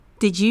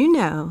Did you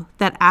know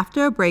that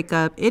after a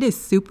breakup, it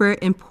is super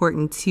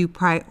important to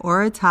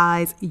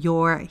prioritize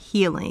your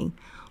healing?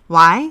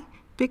 Why?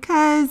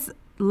 Because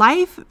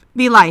life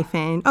be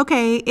lifing.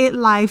 Okay, it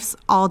lifes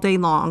all day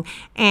long,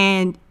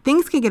 and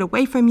things could get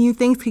away from you,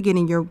 things could get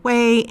in your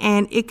way,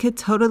 and it could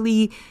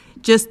totally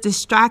just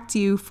distract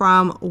you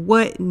from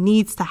what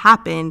needs to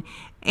happen.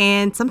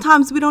 And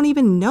sometimes we don't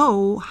even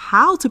know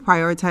how to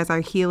prioritize our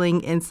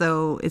healing. And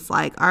so it's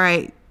like, all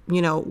right,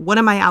 what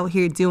am I out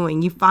here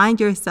doing? You find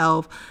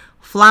yourself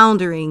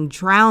floundering,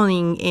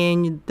 drowning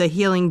in the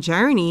healing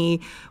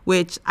journey,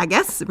 which I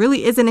guess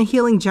really isn't a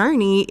healing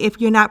journey if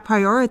you're not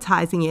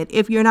prioritizing it,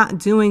 if you're not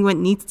doing what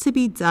needs to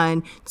be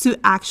done to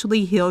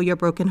actually heal your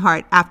broken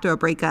heart after a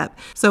breakup.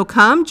 So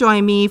come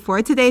join me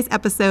for today's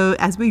episode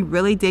as we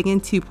really dig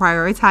into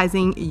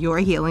prioritizing your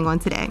healing on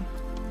today.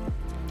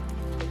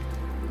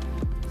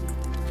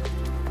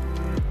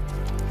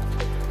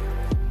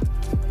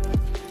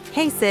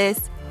 Hey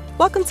sis,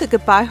 welcome to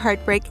Goodbye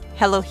Heartbreak,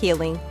 Hello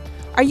Healing.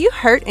 Are you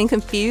hurt and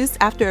confused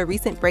after a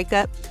recent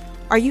breakup?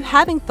 Are you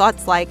having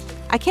thoughts like,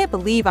 I can't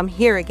believe I'm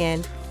here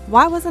again.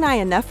 Why wasn't I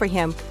enough for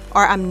him?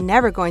 Or I'm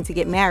never going to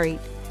get married?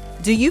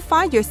 Do you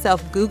find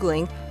yourself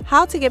Googling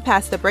how to get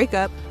past the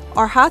breakup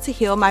or how to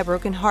heal my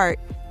broken heart?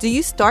 Do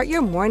you start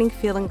your morning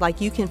feeling like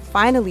you can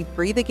finally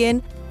breathe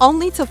again,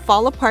 only to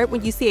fall apart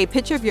when you see a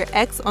picture of your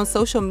ex on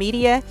social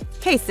media?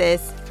 Hey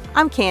sis,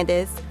 I'm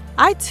Candace.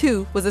 I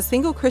too was a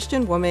single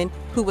Christian woman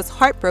who was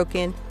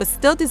heartbroken but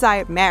still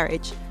desired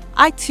marriage.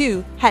 I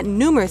too had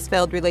numerous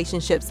failed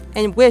relationships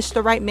and wished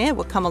the right man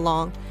would come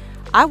along.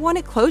 I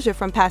wanted closure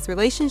from past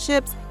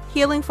relationships,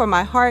 healing for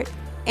my heart,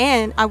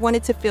 and I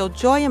wanted to feel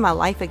joy in my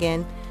life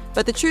again.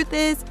 But the truth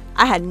is,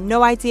 I had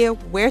no idea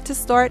where to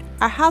start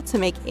or how to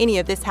make any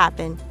of this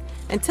happen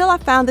until I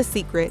found the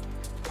secret,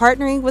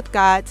 partnering with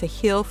God to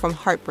heal from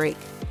heartbreak.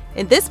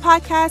 In this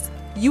podcast,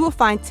 you will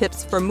find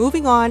tips for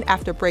moving on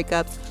after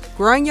breakups,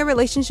 growing your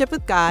relationship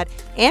with God,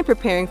 and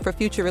preparing for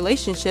future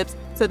relationships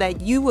so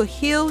that you will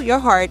heal your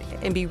heart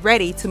and be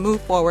ready to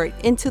move forward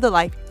into the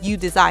life you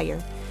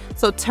desire.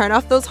 So turn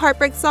off those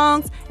heartbreak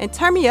songs and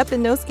turn me up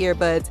in those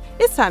earbuds.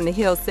 It's time to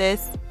heal,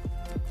 sis.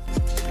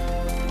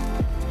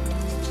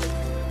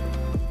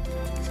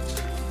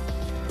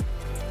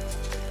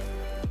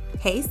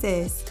 Hey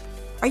sis,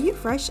 are you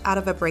fresh out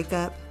of a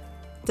breakup?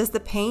 Does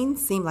the pain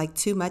seem like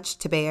too much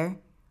to bear?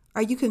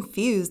 Are you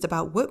confused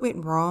about what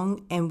went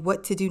wrong and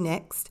what to do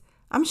next?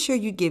 I'm sure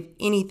you'd give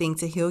anything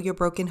to heal your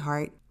broken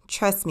heart.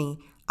 Trust me,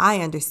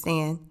 I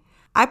understand.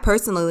 I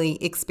personally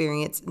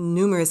experienced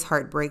numerous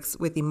heartbreaks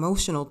with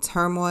emotional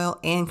turmoil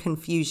and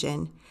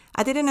confusion.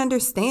 I didn't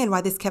understand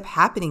why this kept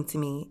happening to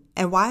me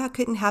and why I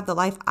couldn't have the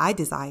life I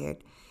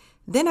desired.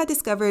 Then I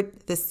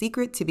discovered the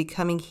secret to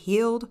becoming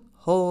healed,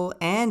 whole,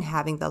 and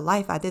having the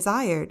life I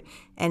desired.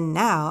 And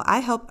now I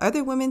help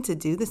other women to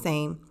do the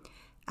same.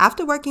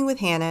 After working with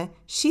Hannah,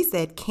 she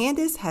said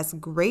Candace has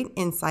great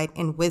insight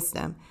and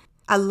wisdom.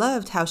 I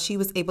loved how she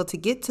was able to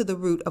get to the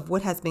root of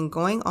what has been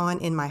going on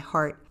in my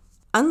heart.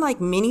 Unlike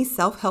many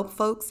self-help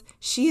folks,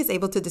 she is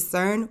able to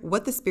discern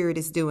what the Spirit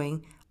is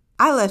doing.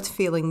 I left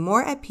feeling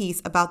more at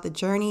peace about the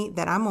journey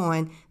that I'm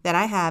on than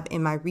I have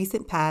in my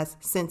recent past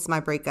since my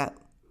breakup.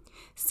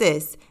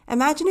 Sis,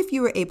 imagine if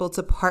you were able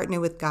to partner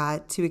with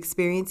God to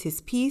experience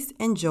His peace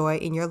and joy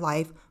in your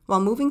life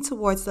while moving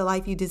towards the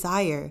life you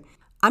desire.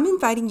 I'm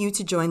inviting you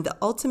to join the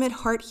Ultimate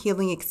Heart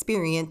Healing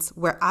Experience,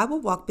 where I will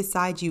walk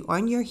beside you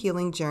on your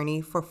healing journey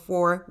for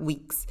 4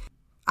 weeks.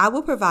 I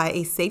will provide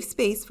a safe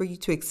space for you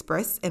to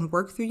express and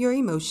work through your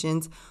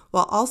emotions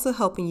while also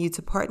helping you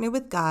to partner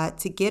with God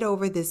to get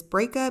over this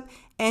breakup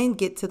and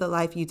get to the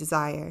life you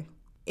desire.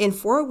 In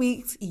 4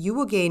 weeks, you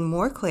will gain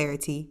more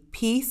clarity,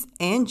 peace,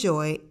 and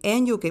joy,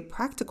 and you'll get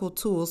practical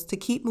tools to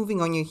keep moving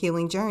on your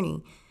healing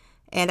journey.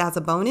 And as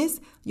a bonus,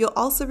 you'll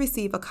also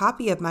receive a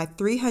copy of my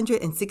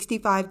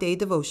 365-day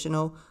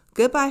devotional,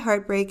 Goodbye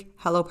Heartbreak,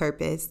 Hello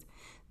Purpose.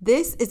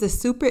 This is a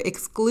super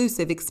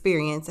exclusive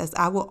experience as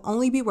I will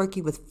only be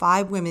working with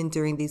 5 women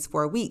during these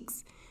 4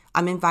 weeks.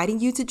 I'm inviting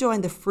you to join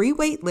the free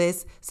wait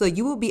list so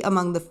you will be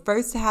among the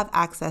first to have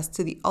access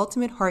to the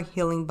Ultimate Heart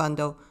Healing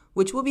Bundle,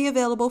 which will be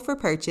available for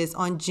purchase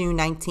on June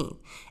 19th.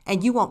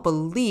 And you won't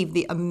believe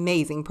the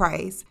amazing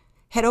price.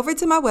 Head over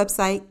to my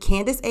website,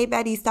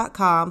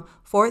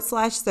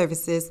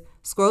 CandaceABaddies.com/services,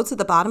 scroll to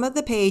the bottom of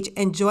the page,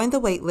 and join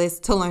the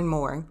waitlist to learn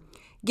more.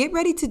 Get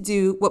ready to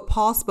do what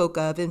Paul spoke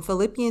of in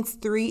Philippians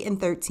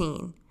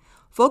 3:13.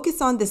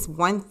 Focus on this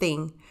one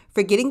thing,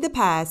 forgetting the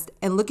past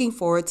and looking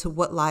forward to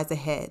what lies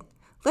ahead.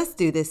 Let's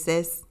do this,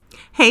 sis.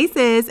 Hey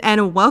sis,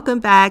 and welcome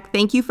back.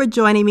 Thank you for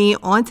joining me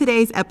on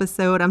today's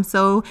episode. I'm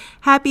so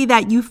happy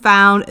that you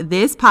found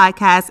this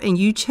podcast and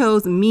you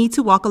chose me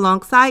to walk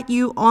alongside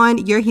you on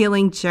your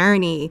healing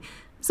journey.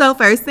 So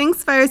first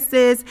things first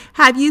is,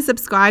 have you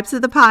subscribed to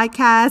the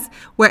podcast?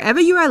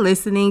 Wherever you are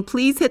listening,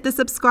 please hit the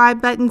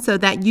subscribe button so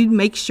that you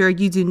make sure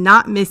you do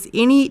not miss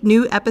any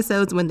new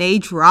episodes when they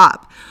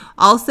drop.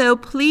 Also,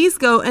 please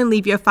go and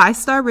leave your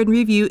 5-star written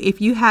review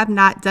if you have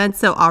not done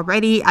so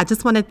already. I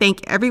just want to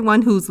thank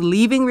everyone who's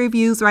leaving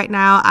reviews right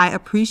now. I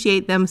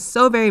appreciate them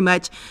so very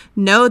much.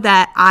 Know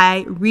that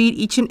I read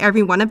each and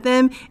every one of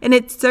them, and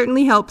it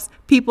certainly helps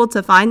people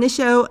to find the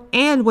show,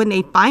 and when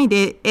they find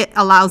it, it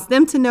allows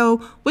them to know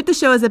what the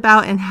show is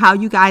about and how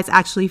you guys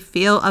actually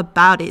feel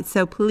about it.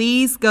 So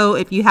please go,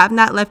 if you have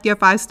not left your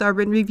 5-star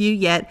written review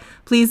yet,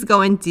 please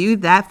go and do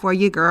that for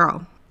your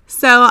girl.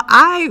 So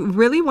I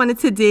really wanted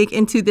to dig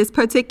into this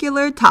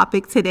particular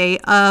topic today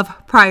of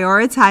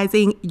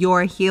prioritizing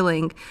your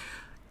healing.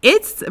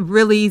 It's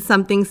really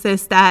something,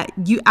 sis, that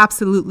you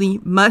absolutely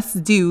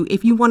must do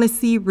if you want to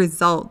see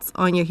results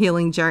on your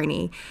healing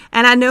journey.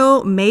 And I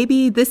know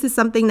maybe this is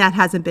something that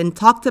hasn't been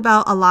talked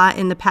about a lot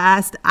in the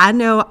past. I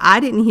know I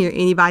didn't hear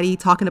anybody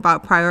talking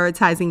about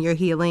prioritizing your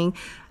healing.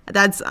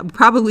 That's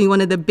probably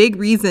one of the big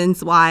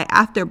reasons why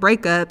after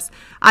breakups,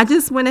 I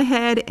just went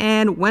ahead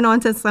and went on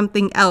to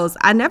something else.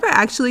 I never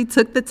actually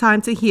took the time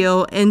to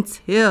heal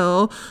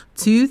until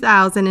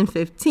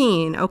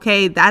 2015.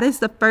 Okay, that is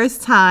the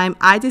first time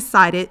I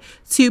decided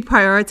to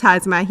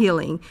prioritize my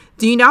healing.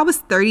 Do you know I was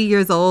 30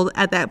 years old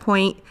at that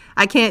point?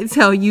 I can't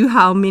tell you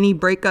how many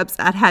breakups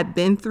I had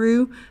been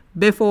through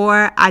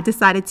before I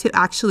decided to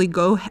actually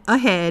go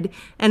ahead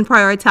and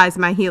prioritize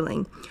my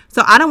healing.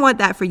 So I don't want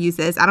that for you,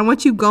 sis. I don't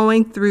want you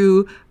going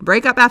through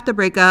breakup after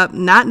breakup,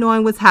 not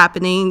knowing what's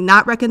happening,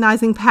 not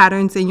recognizing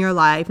patterns in your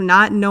life,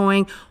 not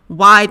knowing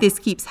why this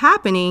keeps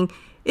happening.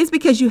 It's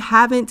because you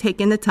haven't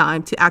taken the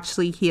time to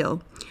actually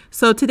heal.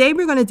 So today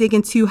we're going to dig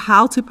into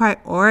how to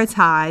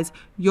prioritize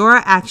your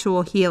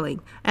actual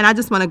healing. And I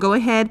just want to go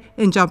ahead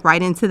and jump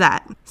right into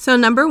that. So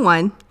number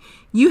one,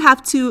 you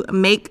have to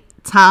make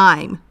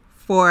time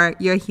for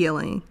your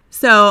healing.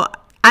 So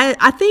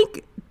I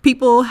think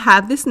people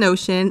have this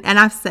notion, and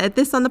I've said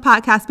this on the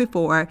podcast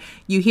before,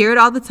 you hear it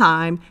all the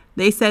time.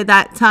 They say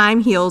that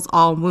time heals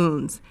all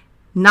wounds.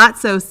 Not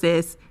so,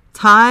 sis.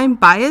 Time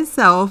by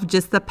itself,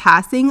 just the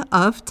passing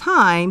of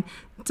time,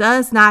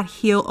 does not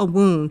heal a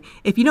wound.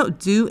 If you don't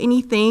do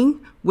anything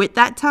with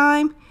that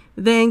time,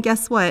 then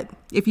guess what?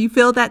 If you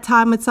fill that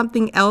time with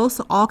something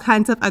else, all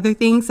kinds of other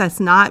things that's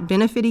not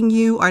benefiting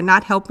you or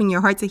not helping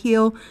your heart to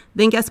heal,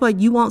 then guess what?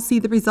 You won't see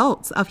the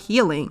results of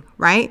healing,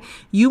 right?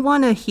 You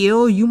want to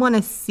heal, you want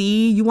to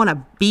see, you want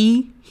to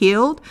be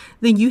healed,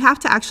 then you have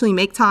to actually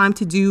make time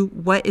to do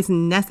what is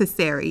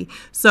necessary.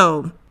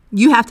 So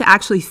you have to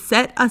actually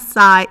set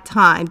aside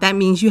time. That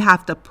means you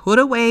have to put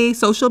away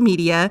social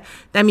media.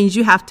 That means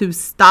you have to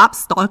stop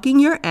stalking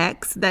your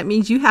ex. That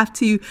means you have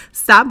to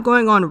stop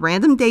going on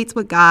random dates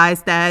with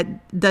guys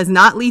that does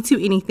not lead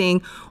to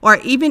anything. Or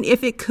even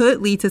if it could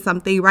lead to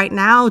something, right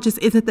now just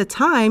isn't the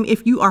time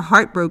if you are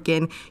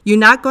heartbroken. You're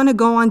not going to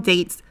go on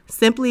dates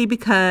simply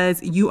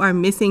because you are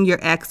missing your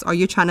ex or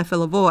you're trying to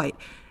fill a void.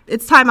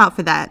 It's time out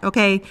for that,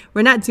 okay?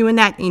 We're not doing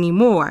that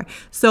anymore.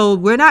 So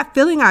we're not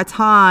filling our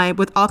time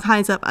with all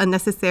kinds of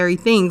unnecessary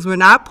things. We're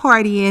not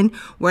partying.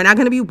 We're not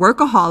going to be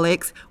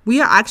workaholics. We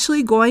are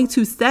actually going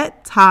to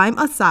set time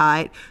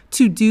aside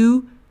to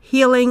do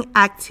healing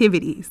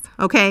activities,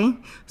 okay?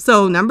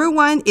 So number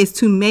one is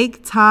to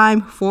make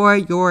time for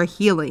your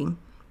healing.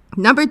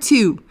 Number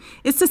two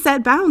is to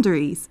set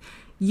boundaries.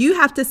 You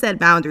have to set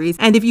boundaries.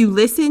 And if you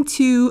listen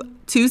to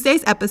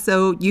Tuesday's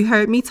episode, you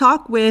heard me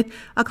talk with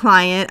a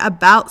client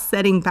about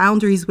setting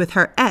boundaries with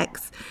her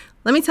ex.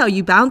 Let me tell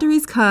you,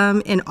 boundaries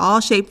come in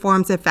all shape,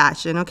 forms, and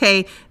fashion,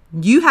 okay?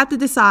 You have to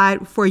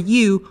decide for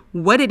you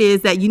what it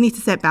is that you need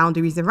to set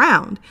boundaries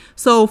around.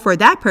 So for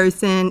that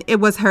person,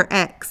 it was her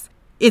ex.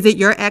 Is it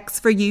your ex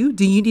for you?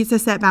 Do you need to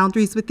set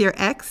boundaries with your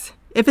ex?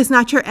 If it's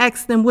not your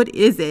ex, then what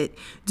is it?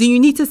 Do you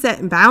need to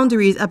set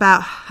boundaries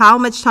about how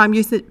much time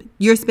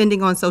you're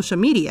spending on social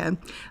media?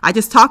 I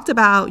just talked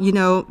about,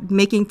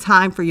 making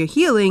time for your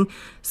healing.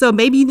 So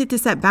maybe you need to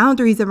set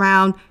boundaries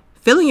around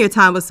filling your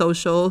time with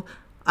social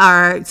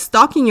or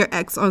stalking your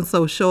ex on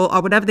social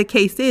or whatever the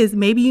case is.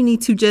 Maybe you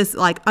need to just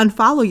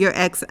unfollow your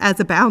ex as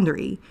a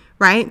boundary,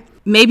 right?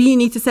 Maybe you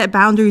need to set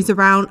boundaries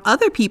around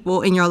other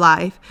people in your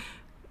life.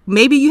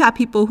 Maybe you have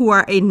people who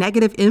are a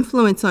negative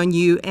influence on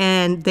you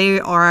and they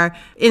are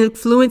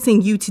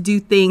influencing you to do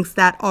things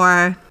that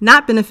are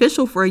not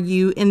beneficial for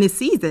you in this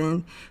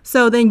season.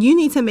 So then you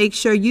need to make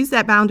sure you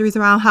set boundaries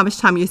around how much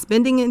time you're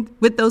spending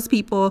with those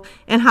people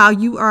and how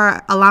you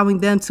are allowing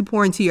them to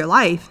pour into your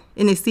life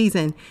in this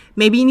season.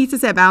 Maybe you need to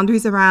set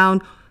boundaries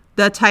around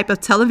the type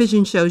of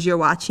television shows you're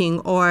watching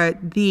or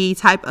the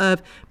type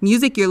of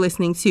music you're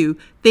listening to,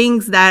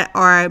 things that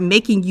are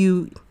making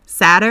you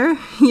sadder,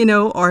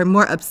 or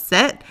more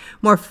upset,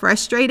 more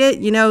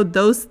frustrated,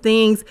 those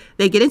things,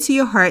 they get into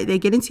your heart, they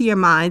get into your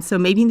mind. So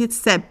maybe you need to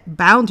set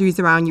boundaries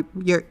around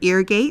your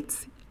ear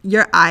gates,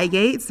 your eye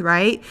gates,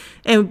 right?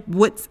 And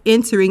what's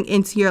entering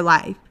into your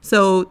life.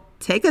 So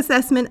take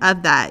assessment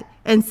of that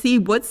and see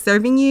what's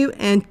serving you,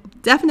 and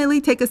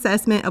definitely take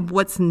assessment of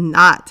what's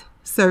not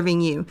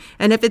serving you.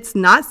 And if it's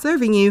not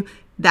serving you,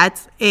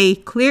 that's a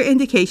clear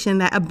indication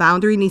that a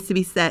boundary needs to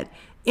be set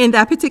in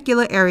that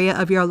particular area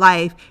of your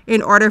life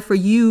in order for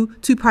you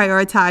to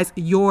prioritize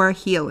your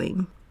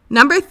healing.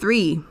 Number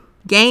 3,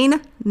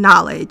 gain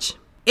knowledge.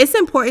 It's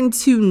important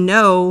to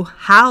know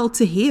how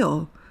to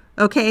heal.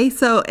 Okay,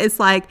 so it's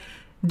like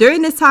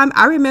during this time,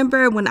 I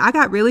remember when I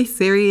got really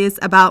serious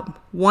about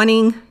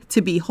wanting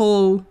to be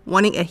whole,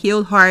 wanting a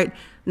healed heart,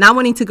 not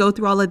wanting to go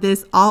through all of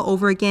this all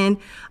over again.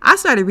 I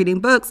started reading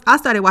books. I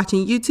started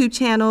watching YouTube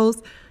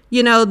channels.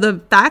 You know,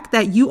 the fact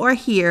that you are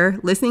here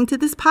listening to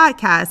this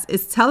podcast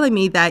is telling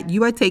me that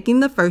you are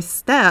taking the first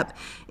step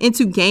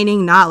into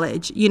gaining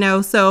knowledge, you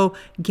know, so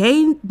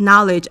gain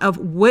knowledge of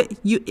what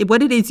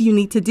it is you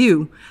need to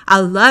do.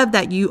 I love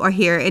that you are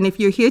here. And if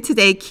you're here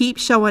today, keep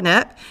showing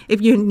up. If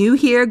you're new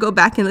here, go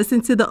back and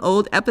listen to the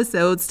old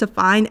episodes to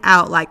find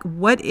out, like,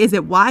 what is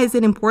it? Why is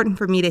it important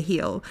for me to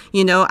heal?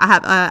 You know,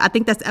 I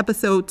think that's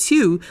episode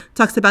 2,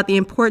 talks about the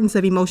importance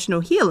of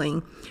emotional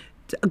healing.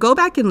 Go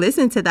back and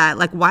listen to that.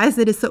 Like, why is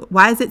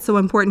it so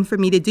important for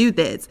me to do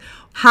this?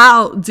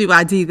 How do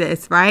I do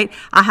this, right?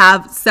 I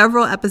have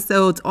several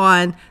episodes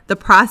on the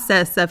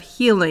process of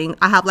healing.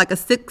 I have like a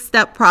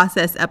 6-step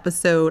process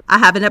episode. I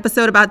have an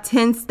episode about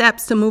 10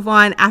 steps to move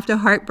on after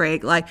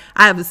heartbreak. Like,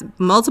 I have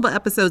multiple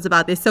episodes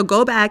about this. So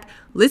go back,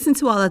 listen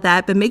to all of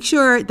that, but make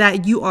sure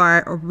that you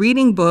are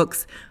reading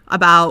books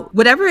about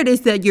whatever it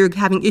is that you're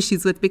having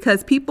issues with,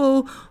 because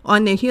people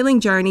on their healing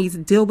journeys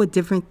deal with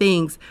different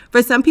things.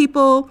 For some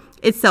people,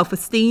 it's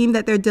self-esteem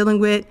that they're dealing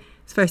with.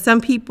 For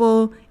some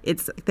people,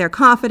 it's their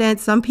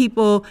confidence. Some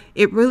people,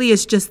 it really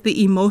is just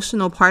the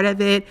emotional part of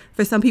it.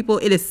 For some people,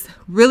 it is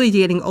really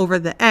getting over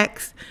the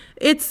ex.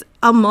 It's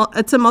a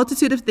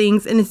multitude of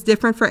things, and it's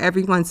different for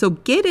everyone. So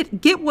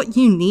get what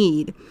you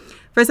need.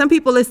 For some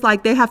people, it's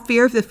like they have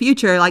fear of the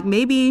future. Like,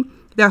 maybe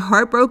they're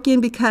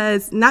heartbroken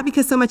not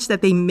because so much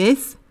that they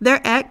miss their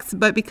ex,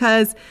 but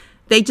because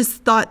they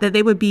just thought that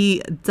they would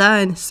be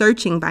done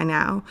searching by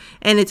now.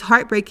 And it's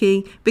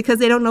heartbreaking because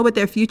they don't know what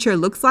their future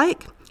looks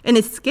like. And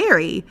it's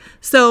scary.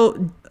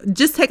 So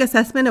just take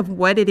assessment of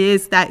what it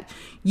is that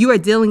you are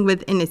dealing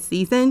with in this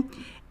season.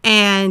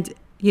 And,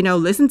 you know,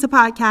 listen to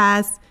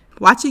podcasts,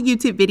 watch your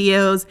YouTube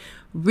videos,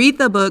 read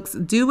the books,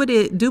 do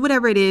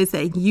whatever it is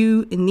that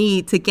you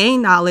need to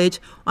gain knowledge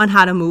on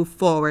how to move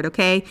forward,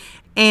 okay?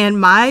 And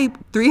my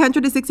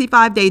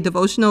 365-day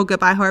devotional,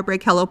 Goodbye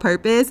Heartbreak, Hello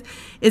Purpose,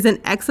 is an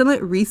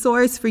excellent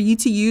resource for you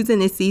to use in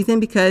this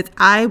season, because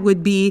I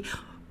would be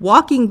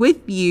walking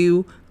with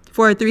you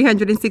for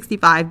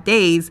 365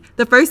 days.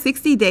 The first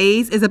 60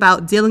 days is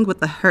about dealing with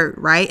the hurt,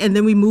 right? And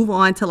then we move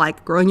on to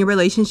like growing your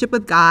relationship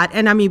with God.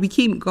 And I mean, we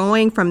keep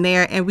going from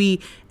there, and we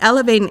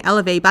elevate and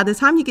elevate. By the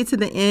time you get to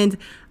the end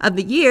of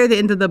the year, the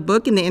end of the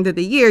book and the end of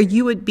the year,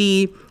 you would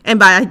be, and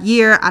by a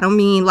year, I don't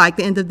mean like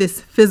the end of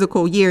this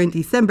physical year in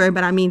December,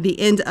 but I mean the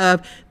end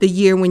of the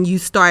year when you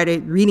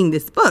started reading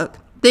this book.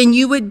 Then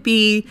you would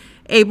be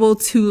able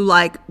to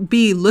like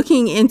be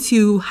looking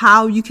into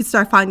how you can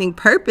start finding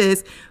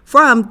purpose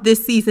from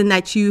this season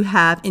that you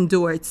have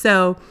endured.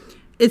 So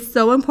it's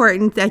so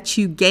important that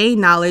you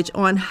gain knowledge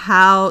on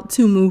how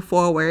to move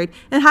forward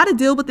and how to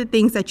deal with the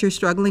things that you're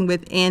struggling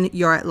with in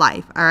your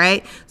life. All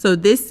right. So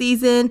this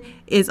season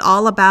is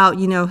all about,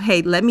 you know,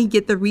 hey, let me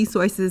get the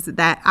resources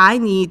that I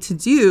need to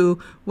do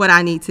what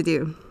I need to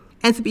do.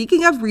 And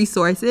speaking of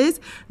resources,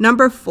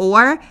 number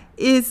 4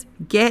 is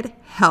get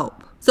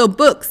help. So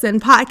books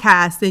and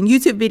podcasts and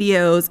YouTube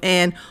videos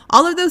and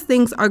all of those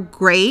things are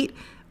great,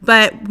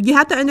 but you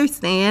have to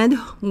understand,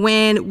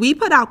 when we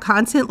put out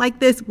content like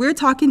this, we're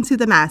talking to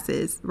the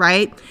masses,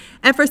 right?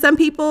 And for some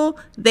people,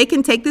 they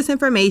can take this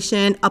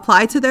information,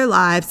 apply it to their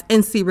lives,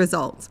 and see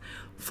results.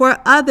 For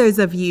others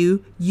of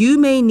you, you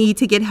may need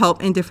to get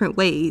help in different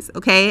ways,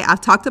 okay?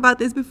 I've talked about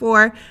this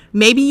before.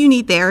 Maybe you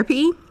need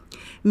therapy.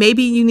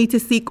 Maybe you need to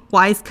seek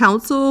wise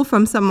counsel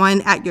from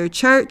someone at your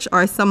church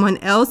or someone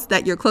else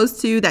that you're close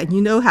to that you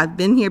know have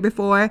been here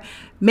before.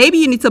 Maybe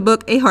you need to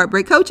book a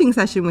heartbreak coaching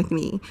session with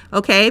me,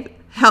 okay?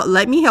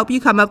 Let me help you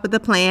come up with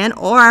a plan.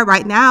 Or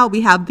right now,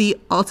 we have the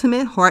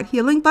Ultimate Heart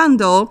Healing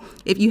Bundle.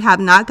 If you have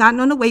not gotten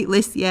on the wait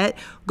list yet,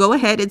 go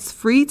ahead. It's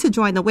free to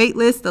join the wait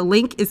list. The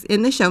link is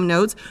in the show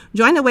notes.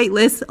 Join the wait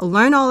list.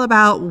 Learn all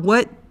about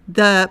what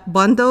the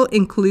bundle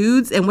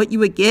includes and what you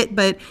would get.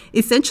 But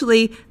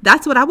essentially,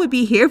 that's what I would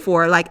be here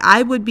for. Like,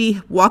 I would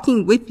be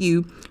walking with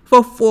you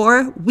for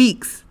 4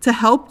 weeks to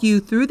help you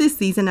through this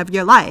season of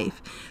your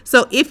life.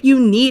 So if you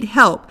need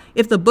help,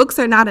 if the books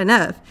are not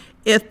enough,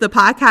 if the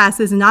podcast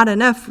is not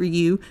enough for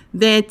you,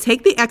 then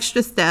take the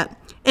extra step,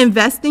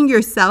 invest in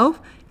yourself,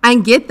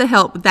 and get the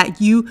help that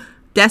you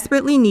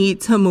desperately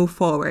need to move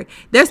forward.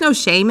 There's no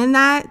shame in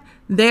that.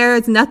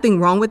 There's nothing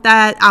wrong with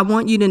that. I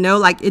want you to know,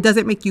 like, it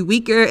doesn't make you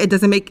weaker. It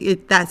doesn't make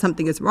it that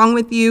something is wrong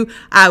with you.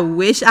 I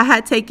wish I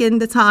had taken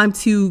the time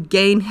to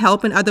gain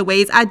help in other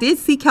ways. I did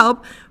seek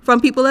help from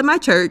people in my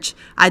church.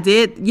 I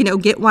did,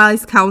 get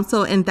wise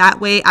counsel in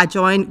that way. I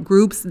joined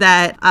groups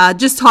that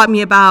just taught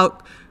me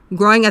about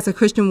growing as a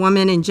Christian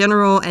woman in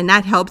general, and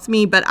that helps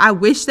me. But I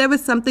wish there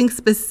was something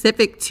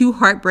specific to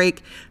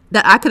heartbreak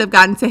that I could have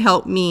gotten to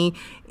help me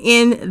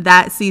in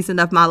that season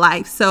of my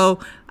life. So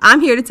I'm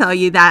here to tell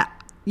you that,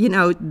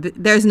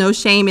 there's no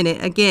shame in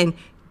it. Again,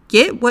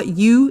 get what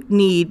you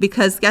need,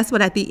 because guess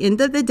what? At the end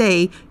of the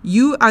day,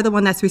 you are the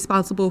one that's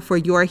responsible for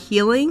your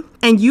healing,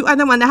 and you are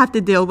the one that have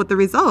to deal with the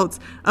results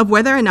of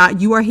whether or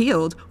not you are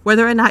healed,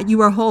 whether or not you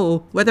are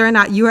whole, whether or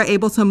not you are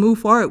able to move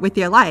forward with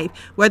your life,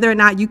 whether or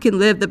not you can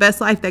live the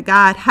best life that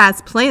God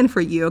has planned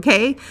for you,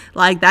 okay?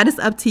 Like, that is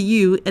up to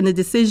you and the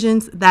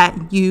decisions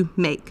that you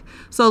make.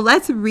 So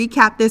let's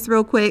recap this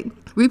real quick.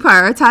 We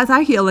prioritize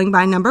our healing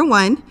by, number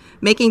 1,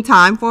 making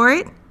time for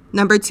it.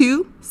 Number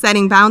 2,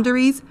 setting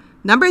boundaries.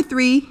 Number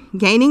 3,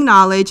 gaining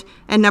knowledge.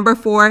 And number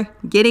 4,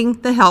 getting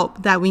the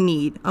help that we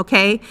need.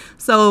 Okay.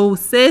 So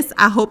sis,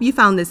 I hope you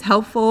found this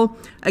helpful.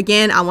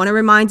 Again, I want to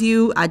remind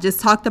you, I just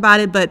talked about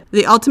it, but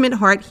the Ultimate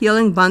Heart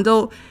Healing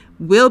Bundle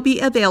will be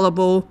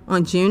available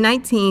on June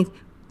 19th.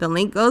 The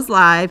link goes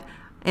live.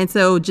 And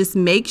so just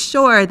make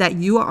sure that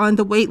you are on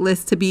the wait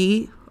list to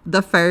be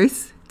the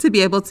first to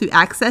be able to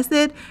access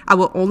it. I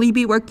will only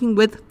be working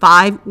with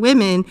 5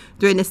 women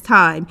during this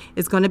time.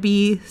 It's going to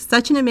be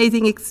such an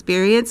amazing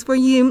experience for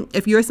you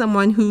if you're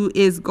someone who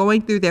is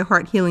going through their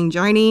heart healing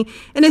journey,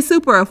 and it's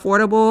super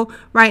affordable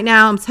right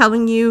now. I'm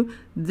telling you,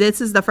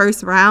 this is the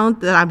first round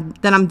that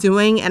I'm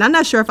doing, and I'm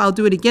not sure if I'll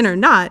do it again or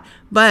not,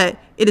 but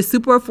it is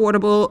super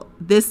affordable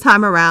this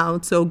time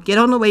around. So get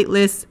on the wait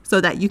list so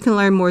that you can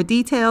learn more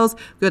details.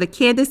 Go to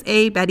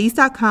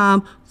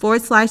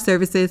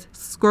CandiceABaptiste.com/services,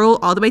 scroll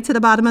all the way to the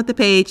bottom of the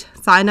page,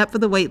 sign up for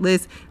the wait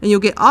list, and you'll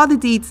get all the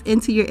deets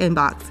into your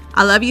inbox.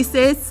 I love you,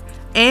 sis,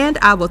 and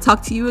I will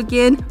talk to you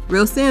again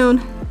real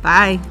soon.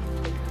 Bye.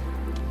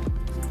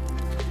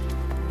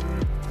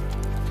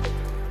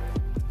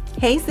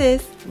 Hey,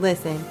 sis,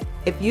 listen.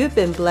 If you have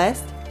been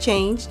blessed,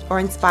 changed, or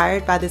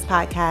inspired by this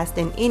podcast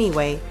in any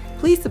way,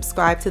 please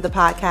subscribe to the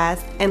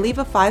podcast and leave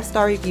a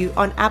 5-star review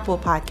on Apple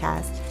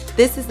Podcasts.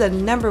 This is the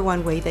number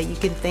 1 way that you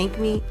can thank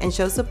me and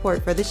show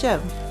support for the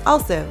show.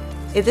 Also,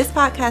 if this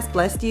podcast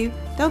blessed you,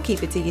 don't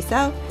keep it to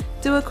yourself.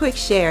 Do a quick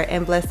share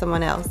and bless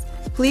someone else.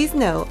 Please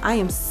know I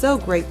am so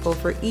grateful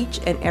for each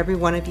and every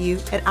one of you,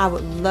 and I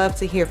would love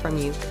to hear from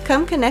you.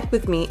 Come connect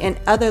with me and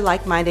other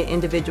like-minded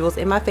individuals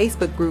in my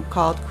Facebook group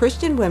called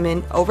Christian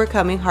Women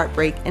Overcoming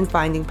Heartbreak and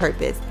Finding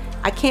Purpose.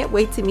 I can't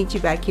wait to meet you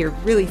back here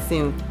really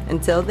soon.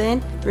 Until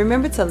then,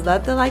 remember to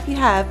love the life you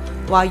have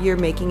while you're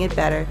making it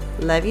better.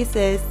 Love you,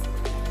 sis.